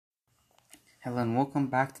Hello and welcome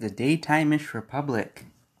back to the Daytimeish Republic.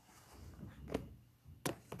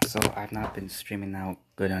 So I've not been streaming out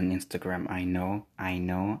good on Instagram. I know.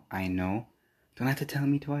 Don't have to tell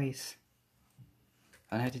me twice.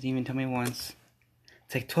 Don't have to even tell me once.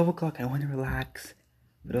 It's like 12 o'clock, I want to relax.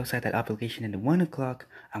 But also at that obligation at 1 o'clock,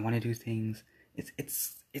 I want to do things.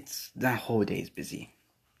 It's that whole day is busy.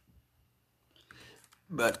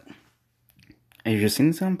 But you're just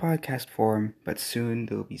in some podcast form, but soon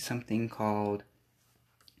there will be something called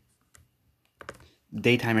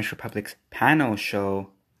Daytimeish Republic's panel show,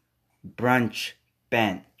 Brunch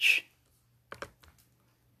Bench.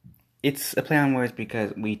 It's a play on words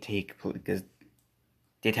because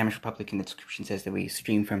Daytimeish Republic in the description says that we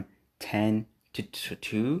stream from 10 to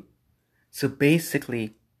 2. So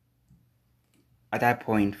basically, at that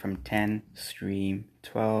point, from 10, stream,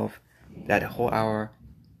 12, that whole hour,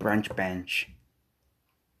 brunch bench.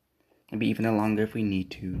 Maybe even a longer if we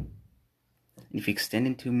need to. And if we extend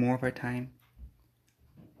into more of our time,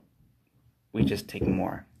 we just take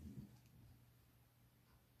more.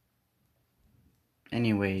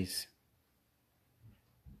 Anyways.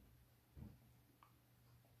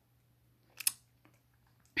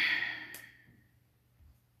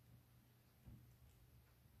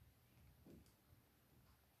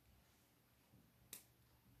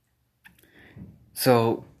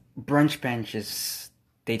 So, Brunch Bench is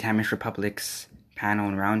Daytimeish Republic's panel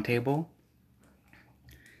and roundtable.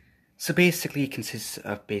 So basically, it consists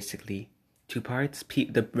of two parts.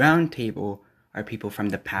 The roundtable are people from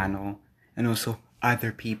the panel and also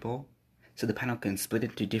other people. So the panel can split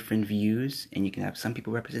into different views, and you can have some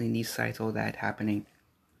people representing these sides, all that happening.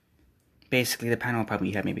 Basically, the panel will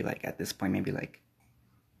probably have at this point,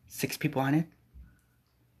 6 people on it.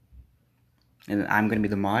 And I'm going to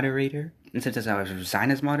be the moderator. And since I was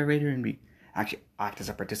resigned as moderator and we actually act as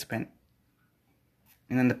a participant.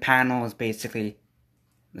 And then the panel is basically,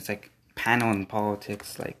 it's like panel in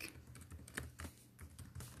politics, like.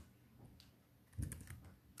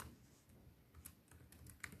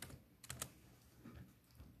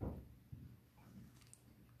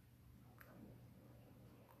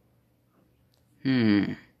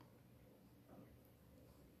 You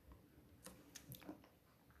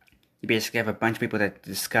basically have a bunch of people that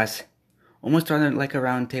discuss almost like a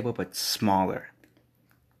round table, but smaller.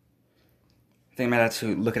 I think I might have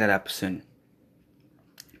to look that up soon.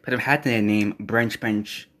 But I've had the name Brunch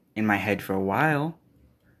Bench in my head for a while.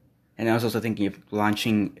 And I was also thinking of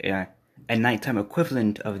launching a nighttime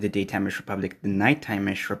equivalent of the Daytimeish Republic, the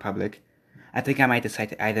Nighttimeish Republic. I think I might decide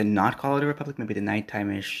to either not call it a republic, maybe the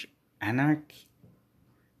Nighttimeish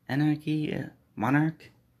Monarch?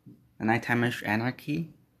 The Nighttimeish Anarchy?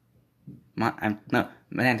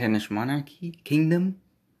 Nighttimeish Monarchy? Kingdom?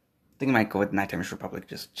 I think I might go with Nighttimeish Republic,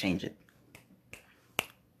 just change it.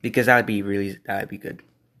 Because that would be good.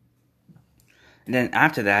 And then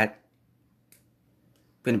after that,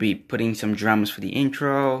 I'm going to be putting some drums for the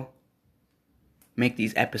intro. Make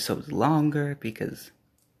these episodes longer because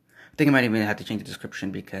I think I might even have to change the description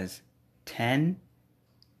because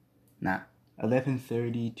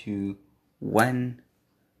 11:30 to 1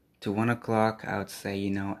 o'clock, I would say,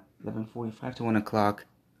 11:45 to 1 o'clock.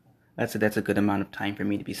 That's a good amount of time for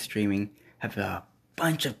me to be streaming. Have a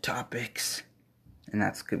bunch of topics, and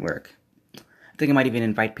that's good work. I think I might even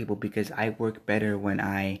invite people because I work better when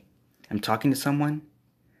I am talking to someone.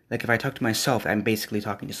 Like if I talk to myself, I'm basically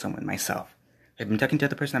talking to someone myself. If I'm talking to the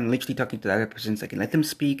other person, I'm literally talking to the other person, so I can let them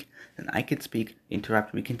speak, then I can speak,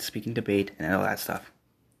 interrupt, we can speak and debate, and all that stuff.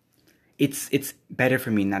 It's better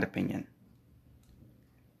for me in that opinion.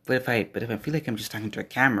 But if I feel like I'm just talking to a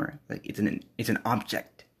camera, like it's an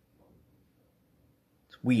object.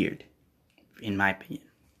 It's weird, in my opinion.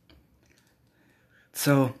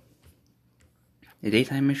 So the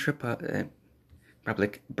Daytimeish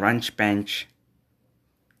Republic Brunch Bench.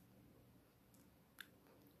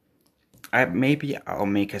 Maybe I'll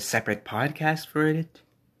make a separate podcast for it.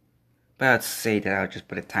 But I'd say that I'll just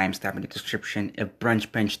put a timestamp in the description if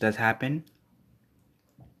Brunch Bench does happen.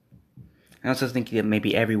 I'm also thinking that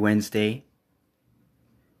maybe every Wednesday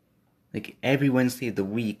of the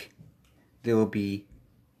week, there will be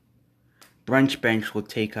Brunch Bench will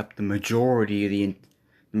take up the majority of the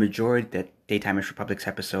that Daytimeish Republic's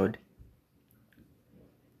episode.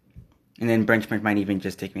 And then Brunch Bench might even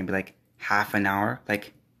just take maybe half an hour,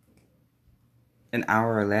 an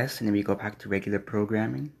hour or less, and then we go back to regular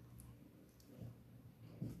programming.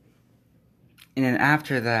 And then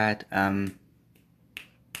after that,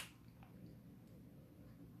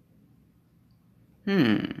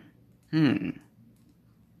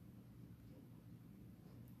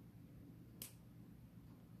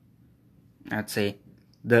 I'd say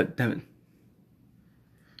the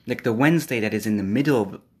like the Wednesday that is in the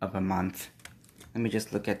middle of a month. Let me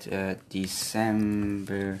just look at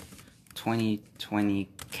December 2020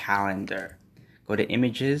 calendar. Go to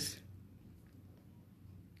images.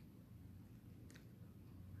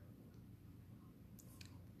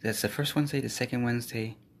 That's the first Wednesday, the second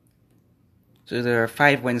Wednesday. So there are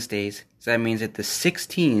 5 Wednesdays. So that means that the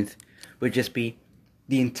 16th would just be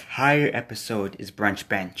the entire episode is Brunch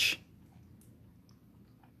Bench.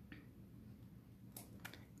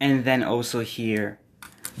 And then also here,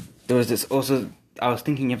 there was this also, I was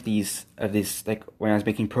thinking of these, like when I was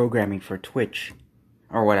making programming for Twitch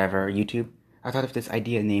or whatever, YouTube, I thought of this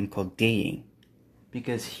idea name called Daying.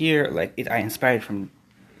 Because here, like, I inspired from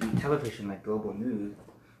television, like Global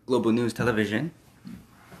News Television,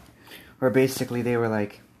 where basically they were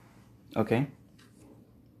like, okay,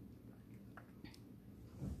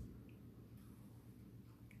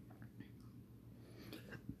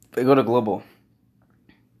 they go to Global.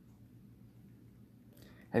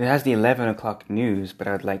 And it has the 11 o'clock news, but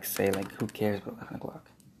I would like say, like, who cares about 11 o'clock?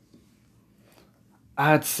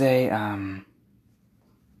 I'd say,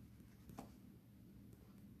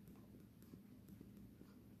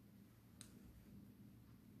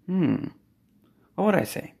 what would I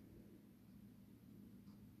say?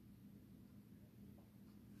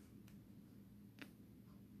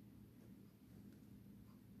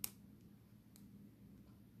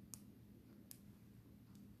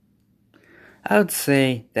 I would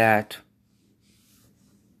say that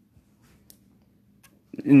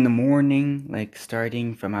in the morning, like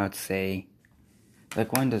starting from, I would say,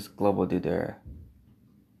 like when does Global do their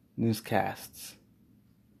newscasts?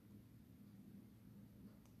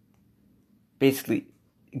 Basically,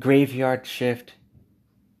 graveyard shift.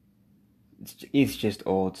 It's just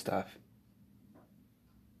old stuff.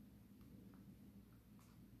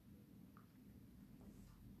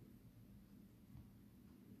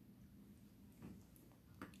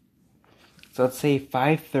 So let's say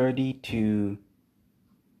 5:30 to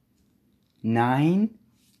 9.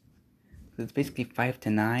 So it's basically 5 to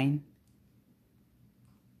 9.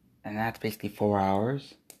 And that's basically 4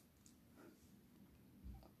 hours.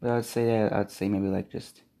 But I'd say maybe like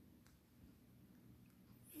just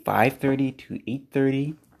 5:30 to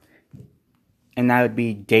 8:30. And that would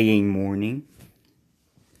be Daying morning.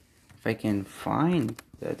 If I can find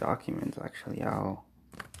the documents, actually, I'll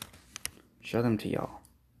show them to y'all.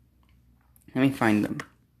 Let me find them.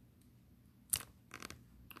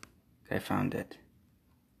 I found it.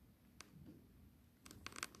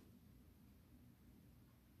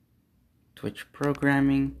 Twitch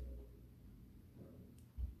programming.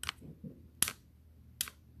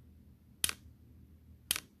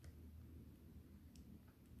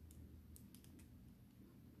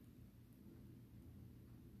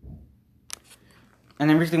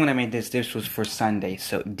 And originally when I made this was for Sunday.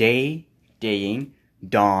 So daying,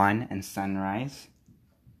 dawn, and sunrise.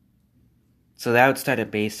 So that would start at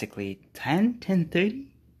basically 10:30?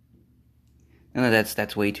 No,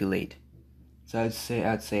 that's way too late. So I'd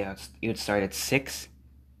say it would start at 6.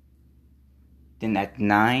 Then at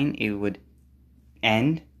 9 it would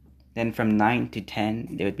end. Then from 9 to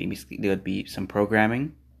 10 there would be some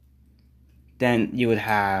programming. Then you would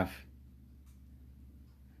have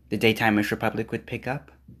the Daytimeish Republic would pick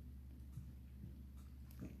up.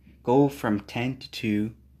 Go from 10 to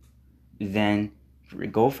 2. Then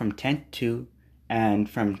go from 10 to 2. And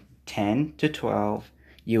from 10 to 12,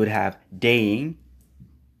 you would have Daying.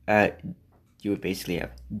 You would basically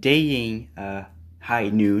have Daying high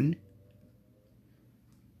noon.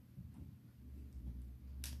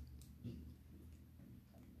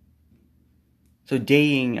 So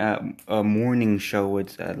Daying a morning show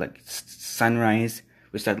would like sunrise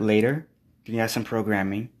would start later. Then you have some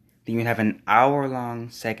programming. Then you have an hour-long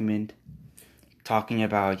segment talking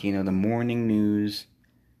about, the morning news.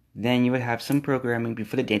 Then you would have some programming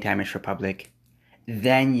before the Daytimeish Republic.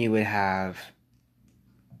 Then you would have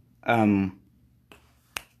what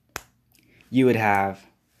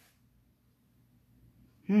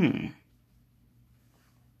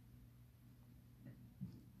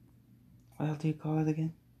else do you call it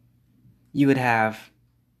again? You would have,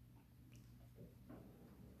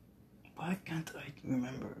 why can't I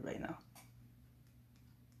remember right now?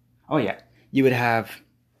 Oh yeah, you would have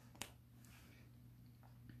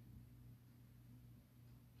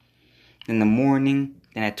in the morning,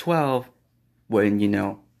 then at 12, when,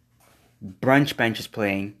 Brunch Bench is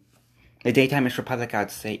playing, the Daytimeish Republic,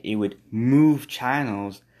 I'd say it would move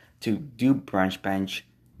channels to do Brunch Bench.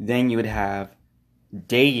 Then you would have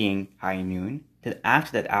Daying high noon. Then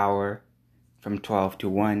after that hour, from 12 to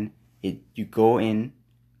 1, you go in.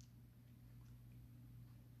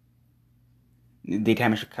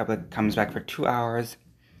 Daytimeish comes back for 2 hours.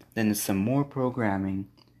 Then there's some more programming.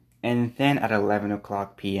 And then at 11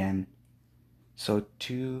 o'clock p.m. So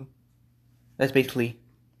that's basically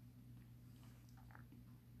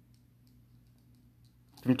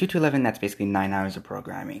from 2 to 11, that's basically 9 hours of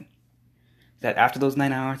programming. That after those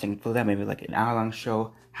 9 hours, I can fill that maybe like an hour-long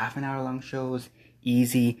show, half an hour-long shows,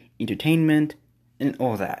 easy entertainment, and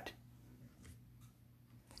all that.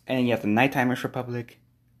 And then you have the Nighttimish Republic,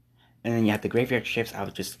 and then you have the graveyard shifts. I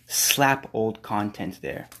would just slap old content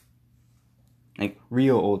there. Like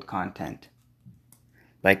real old content.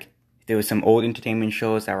 Like if there was some old entertainment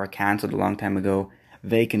shows that were canceled a long time ago,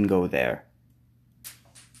 they can go there.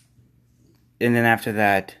 And then after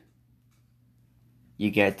that,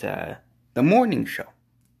 you get the morning show.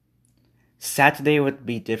 Saturday would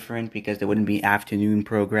be different because there wouldn't be afternoon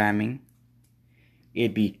programming.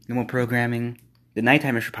 It'd be normal programming. The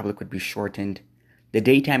Nighttimish Republic would be shortened. The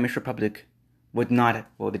Daytimeish Republic would not.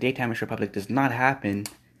 Well, the Daytimeish Republic does not happen.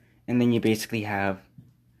 And then you basically have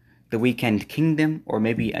the Weekend Kingdom, or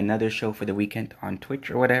maybe another show for the weekend on Twitch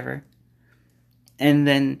or whatever. And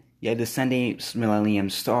then you have the Sunday Millennium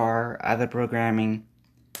Star, other programming.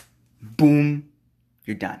 Boom,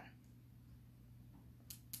 you're done.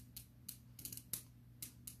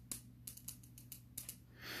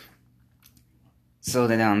 So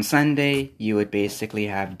then on Sunday, you would basically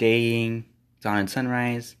have Daying, Dawn and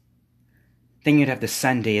Sunrise. Then you'd have the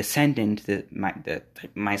Sunday Ascendant,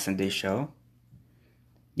 my Sunday show.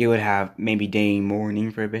 You would have maybe Daying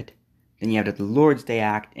Morning for a bit. Then you have the Lord's Day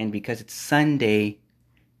Act, and because it's Sunday,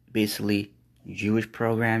 basically Jewish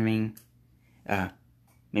programming,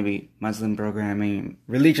 maybe Muslim programming,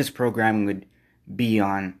 religious programming would be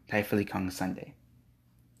on Taifuli Kong Sunday.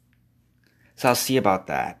 So I'll see about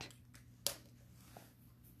that.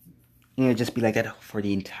 And it'll just be like that for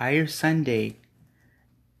the entire Sunday.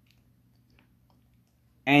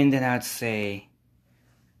 And then I'd say,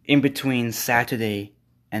 in between Saturday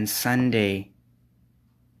and Sunday,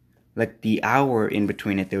 like the hour in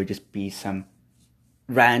between it, there would just be some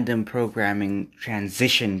random programming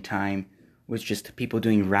transition time with just people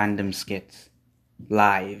doing random skits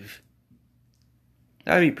live.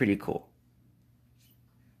 That would be pretty cool.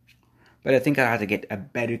 But I think I'll have to get a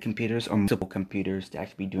better computers or multiple computers to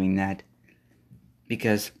actually be doing that.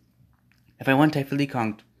 Because if I want Taifuli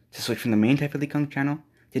Kong to switch from the main Taifuli Kong channel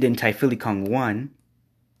to then Taifuli Kong 1,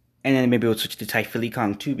 and then maybe we'll switch to Taifuli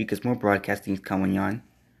Kong 2 because more broadcasting is coming on.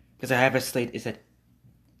 Because I have a slate is that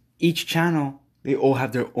each channel, they all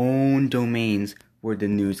have their own domains where the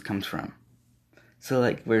news comes from. So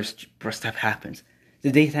like where stuff happens.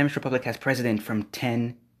 The Daytimeish Republic has president from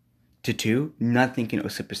 10 to 2. Nothing can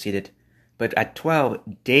supersede it. But at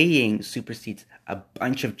 12, Daying supersedes a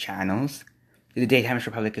bunch of channels. The Daytimeish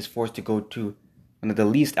Republic is forced to go to one of the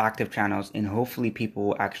least active channels, and hopefully people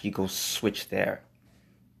will actually go switch there.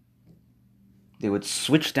 They would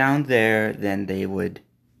switch down there, then they would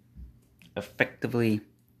effectively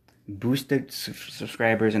boost their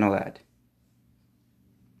subscribers and all that.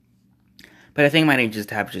 But I think I might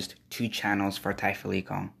just have just 2 channels for Taifuli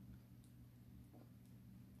Kong.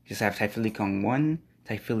 Just have Taifuli Kong 1,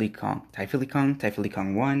 Taifuli Kong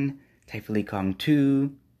 1, Taifuli Kong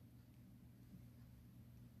 2.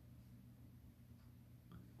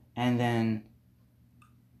 And then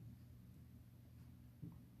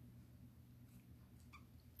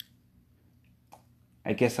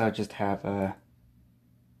I guess I'll just have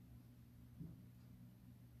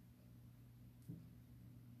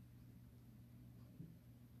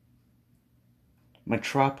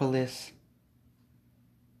Metropolis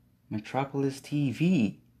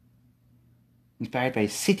TV, inspired by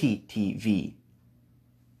City TV.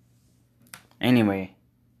 Anyway,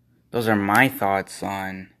 those are my thoughts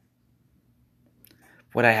on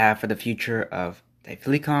what I have for the future of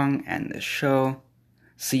Taifuli Kong and the show.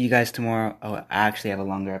 See you guys tomorrow. Oh, I actually have a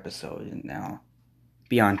longer episode now.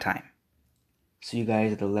 Be on time. See you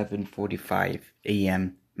guys at 11:45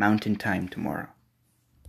 a.m. Mountain Time tomorrow.